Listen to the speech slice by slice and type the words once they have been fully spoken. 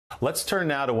Let's turn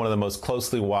now to one of the most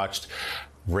closely watched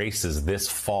races this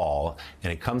fall,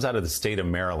 and it comes out of the state of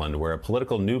Maryland, where a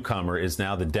political newcomer is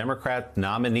now the Democrat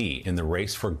nominee in the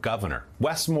race for governor.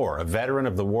 Wes Moore, a veteran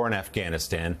of the war in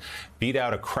Afghanistan, beat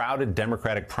out a crowded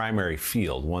Democratic primary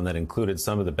field, one that included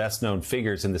some of the best-known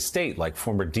figures in the state, like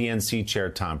former DNC chair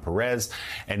Tom Perez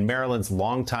and Maryland's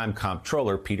longtime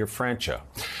comptroller Peter Franchot.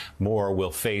 Moore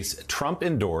will face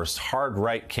Trump-endorsed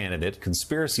hard-right candidate,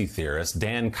 conspiracy theorist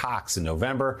Dan Cox in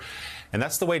November, and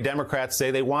that's the way Democrats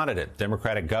say they wanted it.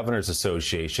 Democratic Governors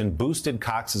Association boosted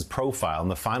Cox's profile in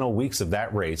the final weeks of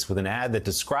that race with an ad that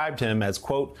described him as,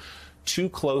 quote, too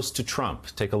close to Trump.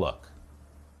 Take a look.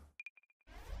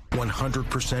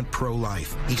 100%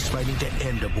 pro-life. He's fighting to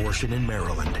end abortion in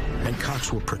Maryland. And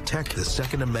Cox will protect the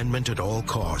Second Amendment at all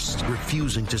costs,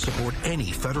 refusing to support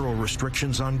any federal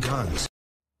restrictions on guns.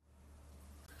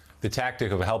 The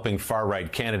tactic of helping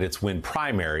far-right candidates win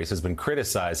primaries has been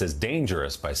criticized as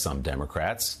dangerous by some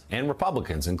Democrats and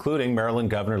Republicans, including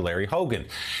Maryland Governor Larry Hogan.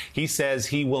 He says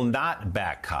he will not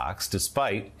back Cox,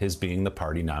 despite his being the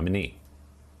party nominee.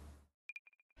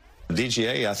 The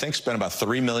DGA, I think, spent about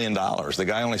 $3 million. The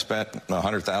guy only spent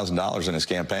 $100,000 in his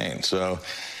campaign. So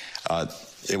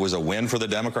it was a win for the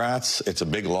Democrats. It's a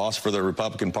big loss for the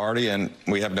Republican Party, and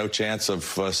we have no chance of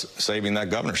saving that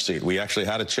governor's seat. We actually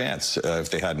had a chance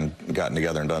if they hadn't gotten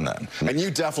together and done that. And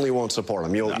you definitely won't support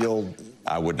him.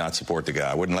 I would not support the guy.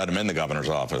 I wouldn't let him in the governor's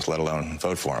office, let alone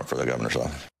vote for him for the governor's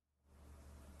office.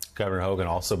 Governor Hogan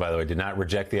also, by the way, did not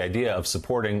reject the idea of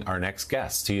supporting our next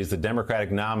guest. He is the Democratic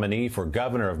nominee for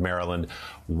governor of Maryland,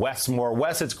 Wes Moore.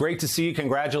 Wes, it's great to see you.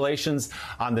 Congratulations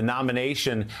on the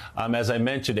nomination. As I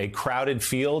mentioned, a crowded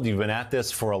field. You've been at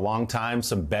this for a long time.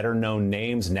 Some better-known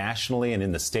names nationally and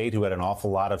in the state who had an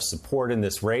awful lot of support in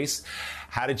this race.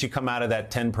 How did you come out of that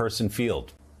 10-person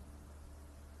field?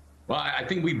 Well, I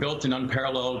think we built an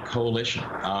unparalleled coalition,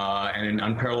 and an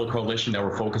unparalleled coalition that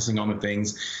we're focusing on the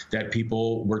things that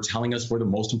people were telling us were the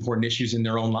most important issues in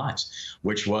their own lives,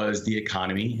 which was the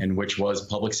economy and which was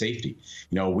public safety.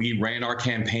 You know, we ran our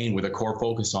campaign with a core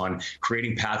focus on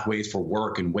creating pathways for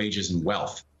work and wages and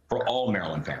wealth for all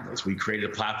Maryland families. We created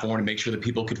a platform to make sure that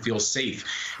people could feel safe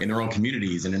in their own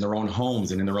communities and in their own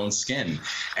homes and in their own skin.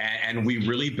 And we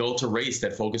really built a race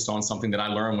that focused on something that I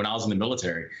learned when I was in the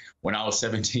military, when I was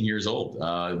 17 years old,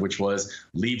 which was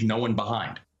leave no one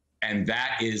behind. And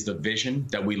that is the vision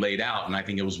that we laid out. And I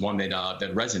think it was one that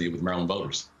resonated with Maryland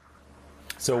voters.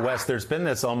 So, Wes, there's been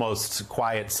this almost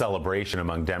quiet celebration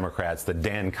among Democrats that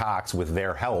Dan Cox, with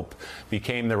their help,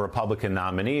 became the Republican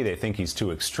nominee. They think he's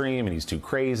too extreme and he's too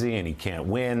crazy and he can't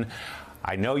win.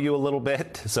 I know you a little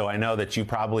bit, so I know that you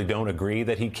probably don't agree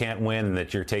that he can't win and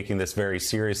that you're taking this very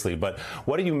seriously. But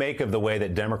what do you make of the way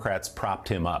that Democrats propped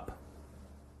him up?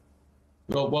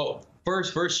 Well,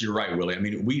 first, you're right, Willie. I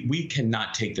mean, we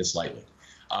cannot take this lightly.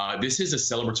 This is a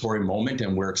celebratory moment,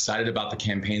 and we're excited about the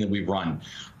campaign that we've run.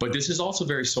 But this is also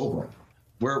very sobering.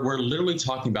 We're literally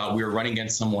talking about we're running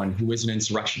against someone who is an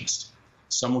insurrectionist,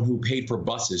 someone who paid for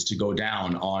buses to go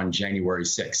down on January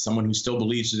 6th, someone who still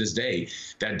believes to this day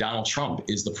that Donald Trump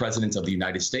is the president of the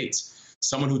United States,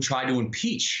 someone who tried to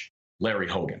impeach Larry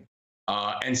Hogan.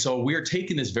 And so we are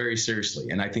taking this very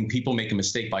seriously, and I think people make a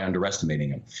mistake by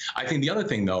underestimating him. I think the other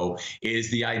thing, though, is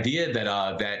the idea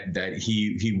that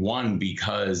he won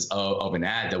because of an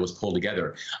ad that was pulled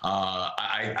together.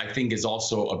 I think is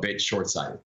also a bit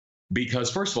short-sighted,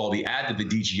 because first of all, the ad that the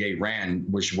DGA ran,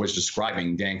 which was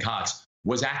describing Dan Cox,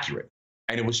 was accurate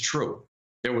and it was true.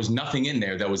 There was nothing in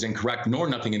there that was incorrect, nor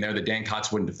nothing in there that Dan Cox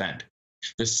wouldn't defend.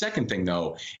 The second thing,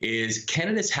 though, is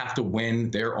candidates have to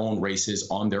win their own races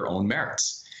on their own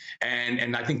merits.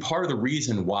 And I think part of the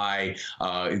reason why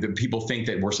the people think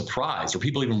that we're surprised, or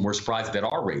people even were surprised at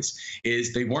our race,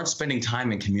 is they weren't spending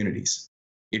time in communities.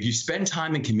 If you spend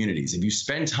time in communities, if you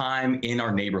spend time in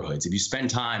our neighborhoods, if you spend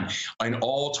time in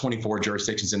all 24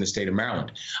 jurisdictions in the state of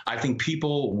Maryland, I think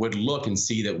people would look and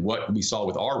see that what we saw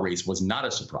with our race was not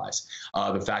a surprise.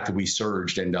 The fact that we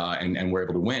surged and were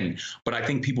able to win. But I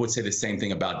think people would say the same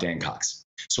thing about Dan Cox.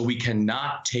 So we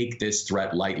cannot take this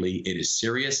threat lightly. It is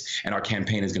serious, and our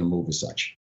campaign is going to move as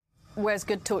such. Wes,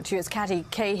 good to talk to you. It's Katty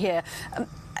Kay here.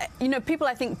 You know, people,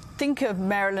 I think of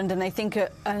Maryland and they think of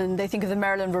the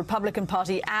Maryland Republican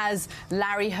Party as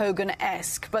Larry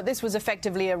Hogan-esque. But this was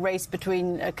effectively a race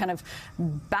between a kind of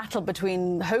battle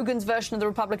between Hogan's version of the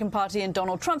Republican Party and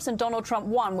Donald Trump's, and Donald Trump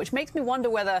won, which makes me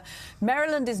wonder whether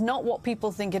Maryland is not what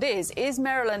people think it is. Is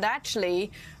Maryland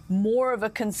actually more of a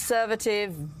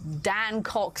conservative Dan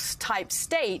Cox type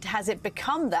state? Has it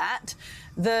become that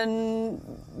than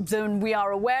we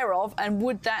are aware of? And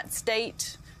would that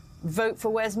state vote for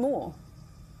Wes Moore?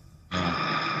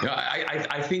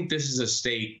 I think this is a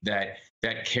state that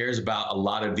cares about a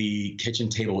lot of the kitchen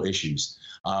table issues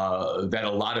that a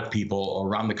lot of people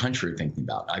around the country are thinking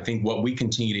about. I think what we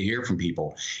continue to hear from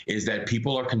people is that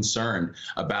people are concerned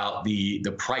about the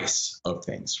price of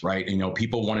things, right? And,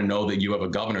 people want to know that you have a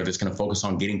governor that's going to focus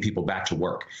on getting people back to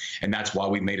work. And that's why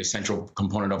we've made a central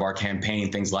component of our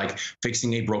campaign things like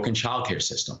fixing a broken childcare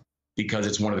system, because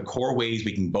it's one of the core ways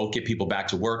we can both get people back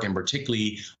to work, and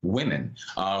particularly women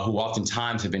who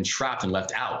oftentimes have been trapped and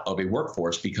left out of a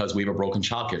workforce because we have a broken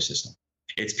childcare system.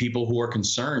 It's people who are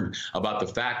concerned about the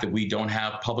fact that we don't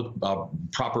have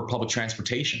proper public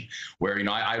transportation, where,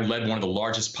 I led one of the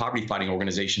largest poverty fighting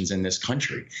organizations in this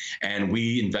country, and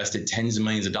we invested tens of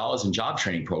millions of dollars in job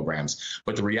training programs.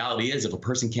 But the reality is, if a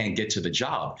person can't get to the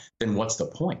job, then what's the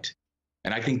point?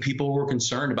 And I think people were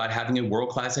concerned about having a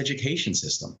world-class education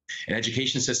system, an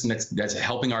education system that's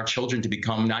helping our children to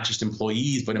become not just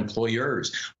employees, but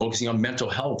employers, focusing on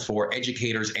mental health for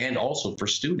educators and also for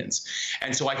students.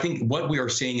 And so I think what we are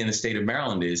seeing in the state of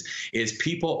Maryland is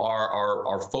people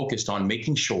are focused on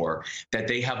making sure that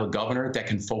they have a governor that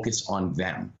can focus on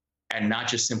them, and not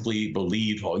just simply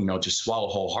believe, just swallow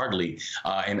wholeheartedly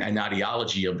an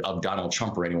ideology of Donald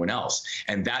Trump or anyone else.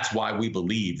 And that's why we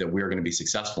believe that we're going to be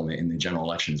successful in the general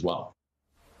election as well.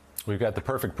 We've got the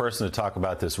perfect person to talk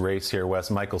about this race here, Wes.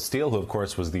 Michael Steele, who, of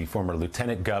course, was the former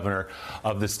lieutenant governor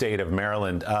of the state of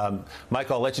Maryland.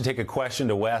 Michael, I'll let you take a question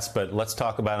to Wes, but let's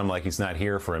talk about him like he's not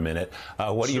here for a minute.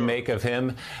 What do you make of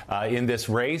him in this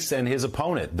race and his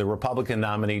opponent, the Republican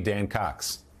nominee, Dan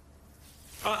Cox?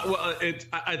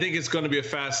 I think it's going to be a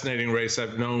fascinating race.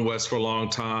 I've known Wes for a long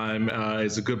time.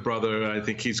 He's a good brother. I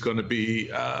think he's going to be,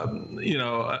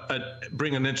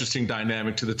 bring an interesting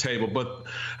dynamic to the table. But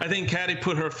I think Katty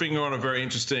put her finger on a very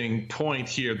interesting point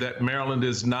here, that Maryland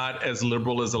is not as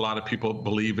liberal as a lot of people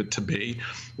believe it to be.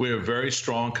 We have very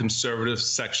strong conservative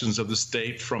sections of the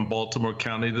state, from Baltimore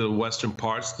County to the western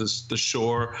parts, the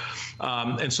shore.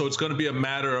 And so it's going to be a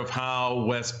matter of how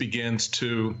Wes begins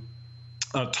to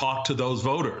talk to those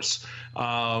voters.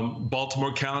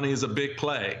 Baltimore County is a big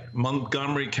play.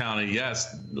 Montgomery County,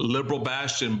 yes, liberal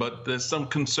bastion, but there's some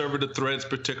conservative threads,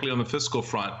 particularly on the fiscal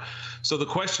front. So the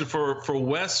question for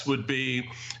Wes would be,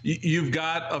 you've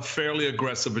got a fairly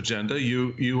aggressive agenda.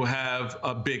 You have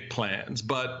big plans,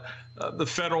 but the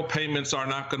federal payments are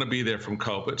not going to be there from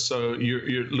COVID, so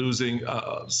you're losing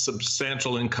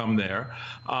substantial income there.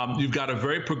 You've got a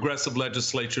very progressive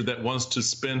legislature that wants to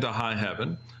spend to high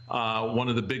heaven. One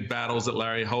of the big battles that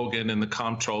Larry Hogan and the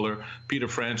comptroller Peter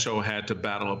Franchot had to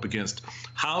battle up against.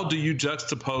 How do you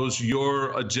juxtapose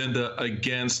your agenda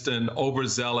against an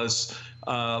overzealous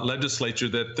legislature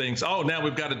that thinks, oh, now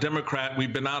we've got a Democrat,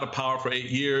 we've been out of power for 8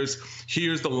 years,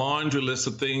 here's the laundry list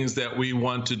of things that we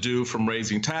want to do, from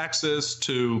raising taxes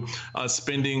to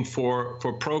spending for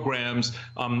programs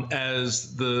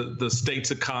as the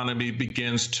state's economy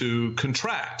begins to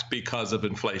contract because of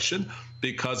inflation,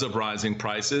 because of rising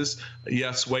prices.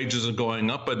 Yes, wages are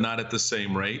going up, but not at the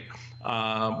same rate.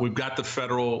 We've got the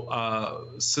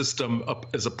federal system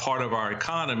as a part of our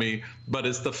economy, but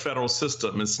it's the federal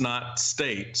system. It's not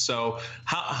state. So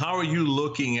how are you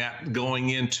looking at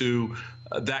going into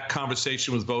that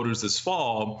conversation with voters this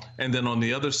fall, and then on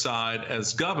the other side,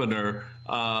 as governor,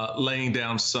 laying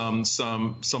down some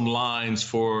lines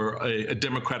for a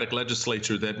Democratic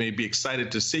legislature that may be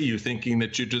excited to see you, thinking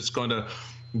that you're just going to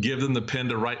give them the pen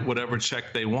to write whatever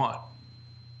check they want?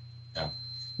 Yeah.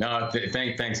 No,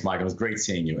 thanks, Michael. It was great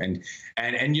seeing you. And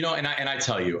I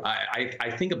tell you,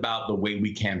 I think about the way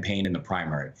we campaign in the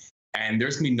primary, and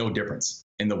there's gonna be no difference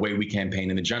in the way we campaign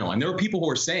in the general. And there were people who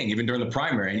were saying, even during the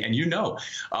primary, and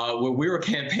where we were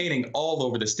campaigning all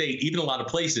over the state, even a lot of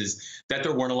places, that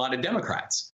there weren't a lot of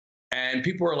Democrats. And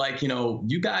people were like,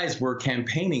 you guys were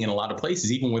campaigning in a lot of places,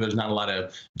 even where there's not a lot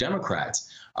of Democrats.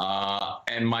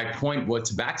 And my point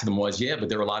back to them was, yeah, but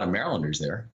there were a lot of Marylanders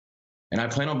there. And I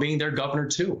plan on being their governor,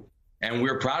 too. And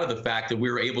we're proud of the fact that we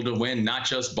were able to win not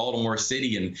just Baltimore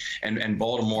City and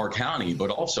Baltimore County, but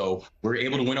also we're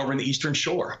able to win over in the Eastern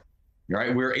Shore.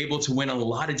 Right? We're able to win a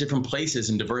lot of different places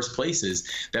and diverse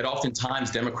places that oftentimes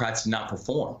Democrats did not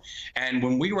perform. And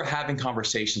when we were having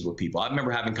conversations with people, I remember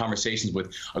having conversations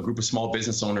with a group of small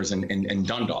business owners in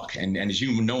Dundalk. And as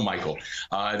you know, Michael,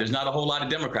 there's not a whole lot of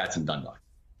Democrats in Dundalk.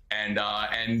 And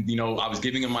I was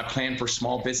giving them my plan for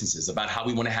small businesses, about how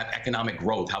we want to have economic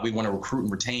growth, how we want to recruit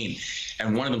and retain.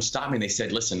 And one of them stopped me and they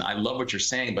said, listen, I love what you're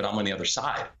saying, but I'm on the other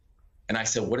side. And I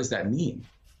said, what does that mean?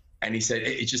 And he said,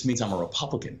 it just means I'm a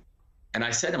Republican. And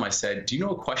I said to him, do you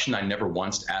know a question I never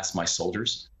once asked my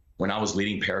soldiers when I was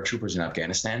leading paratroopers in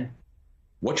Afghanistan?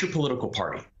 What's your political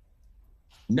party?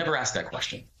 Never asked that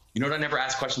question. You know what I never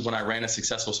asked questions when I ran a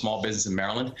successful small business in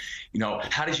Maryland? You know,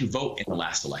 how did you vote in the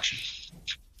last election?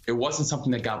 It wasn't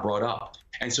something that got brought up.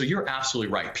 And so you're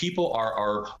absolutely right. People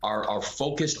are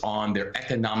focused on their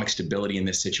economic stability in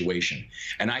this situation.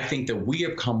 And I think that we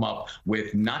have come up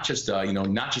with not just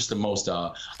the most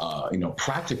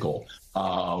practical,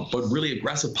 but really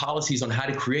aggressive policies on how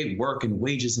to create work and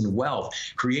wages and wealth,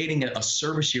 creating a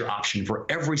service year option for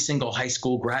every single high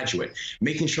school graduate,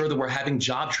 making sure that we're having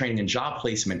job training and job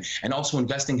placement, and also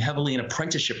investing heavily in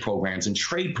apprenticeship programs and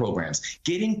trade programs,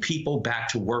 getting people back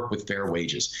to work with fair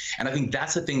wages. And I think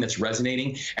that's the thing that's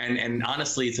resonating. And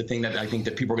honestly, it's the thing that I think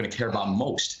that people are going to care about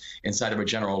most inside of a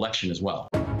general election as well.